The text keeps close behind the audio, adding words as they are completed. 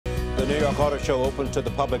The New York Auto Show opens to the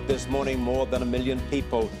public this morning. More than 1 million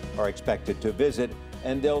people are expected to visit,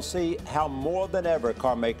 and they'll see how more than ever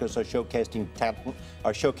car makers are showcasing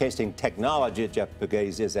technology. Jeff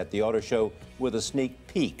Pegues is at the Auto Show with a sneak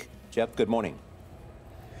peek. Jeff, good morning.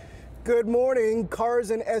 Good morning. Cars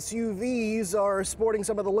and SUVs are sporting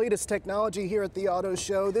some of the latest technology here at the Auto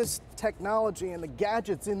Show. This technology and the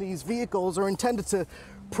gadgets in these vehicles are intended to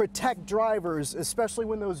protect drivers, especially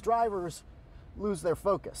when those drivers lose their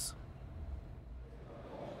focus.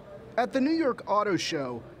 At the New York Auto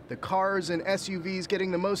Show, the cars and SUVs getting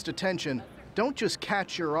the most attention don't just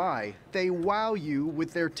catch your eye, they wow you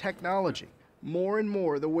with their technology. More and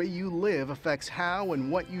more, the way you live affects how and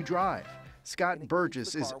what you drive. Scott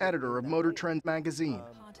Burgess is editor of Motor Trend magazine.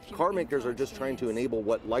 Car makers are just trying to enable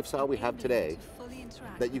what lifestyle we have today,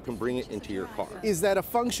 that you can bring it into your car. Is that a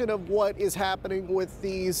function of what is happening with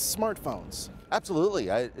these smartphones? Absolutely.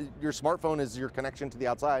 Your smartphone is your connection to the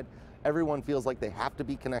outside. Everyone feels like they have to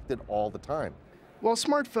be connected all the time. While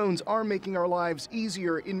smartphones are making our lives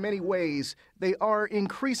easier in many ways, they are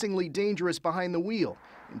increasingly dangerous behind the wheel.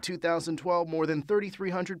 In 2012, more than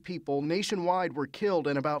 3,300 people nationwide were killed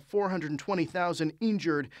and about 420,000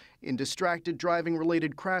 injured in distracted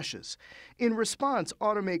driving-related crashes. In response,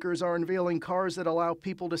 automakers are unveiling cars that allow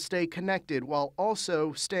people to stay connected while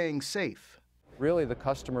also staying safe. Really, the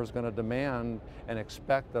customer is going to demand and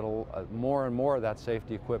expect that more and more of that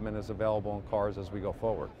safety equipment is available in cars as we go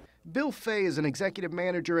forward. Bill Fay is an executive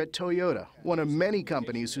manager at Toyota, one of many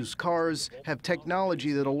companies whose cars have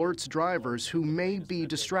technology that alerts drivers who may be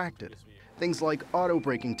distracted. Things like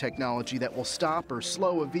auto-braking technology that will stop or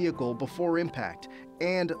slow a vehicle before impact,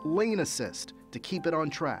 and lane assist to keep it on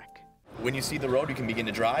track. When you see the road, you can begin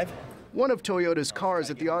to drive. One of Toyota's cars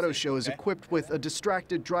at the auto show is equipped with a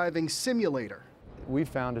distracted driving simulator. We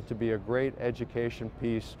found it to be a great education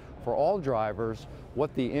piece for all drivers,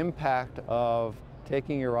 what the impact of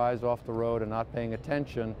taking your eyes off the road and not paying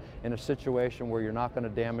attention in a situation where you're not going to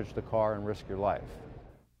damage the car and risk your life.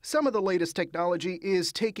 Some of the latest technology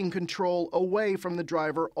is taking control away from the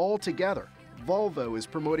driver altogether. Volvo is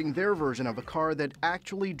promoting their version of a car that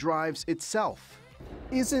actually drives itself.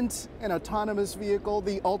 Isn't an autonomous vehicle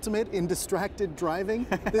the ultimate in distracted driving?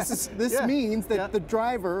 This means that the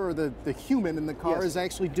driver or the human in the car is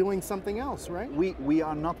actually doing something else, right? We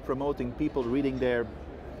are not promoting people reading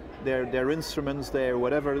their instruments, their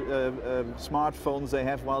whatever smartphones they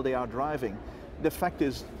have while they are driving. The fact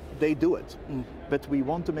is, they do it. But we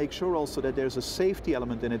want to make sure also that there's a safety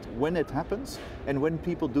element in it when it happens and when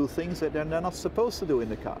people do things that they're not supposed to do in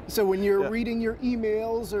the car. So when you're reading your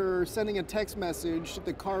emails or sending a text message,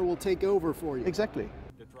 the car will take over for you. Exactly.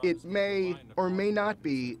 It may or may not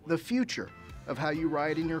be the future of how you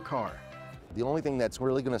ride in your car. The only thing that's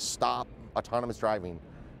really going to stop autonomous driving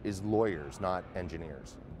is lawyers, not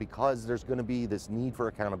engineers, because there's going to be this need for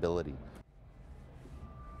accountability.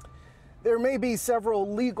 There may be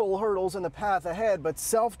several legal hurdles in the path ahead, but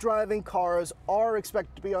self-driving cars are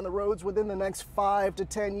expected to be on the roads within the next 5 to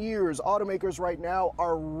 10 years. Automakers right now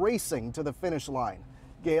are racing to the finish line.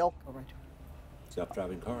 Gail?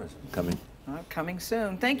 Self-driving cars coming. Coming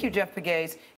soon. Thank you, Jeff Pegues.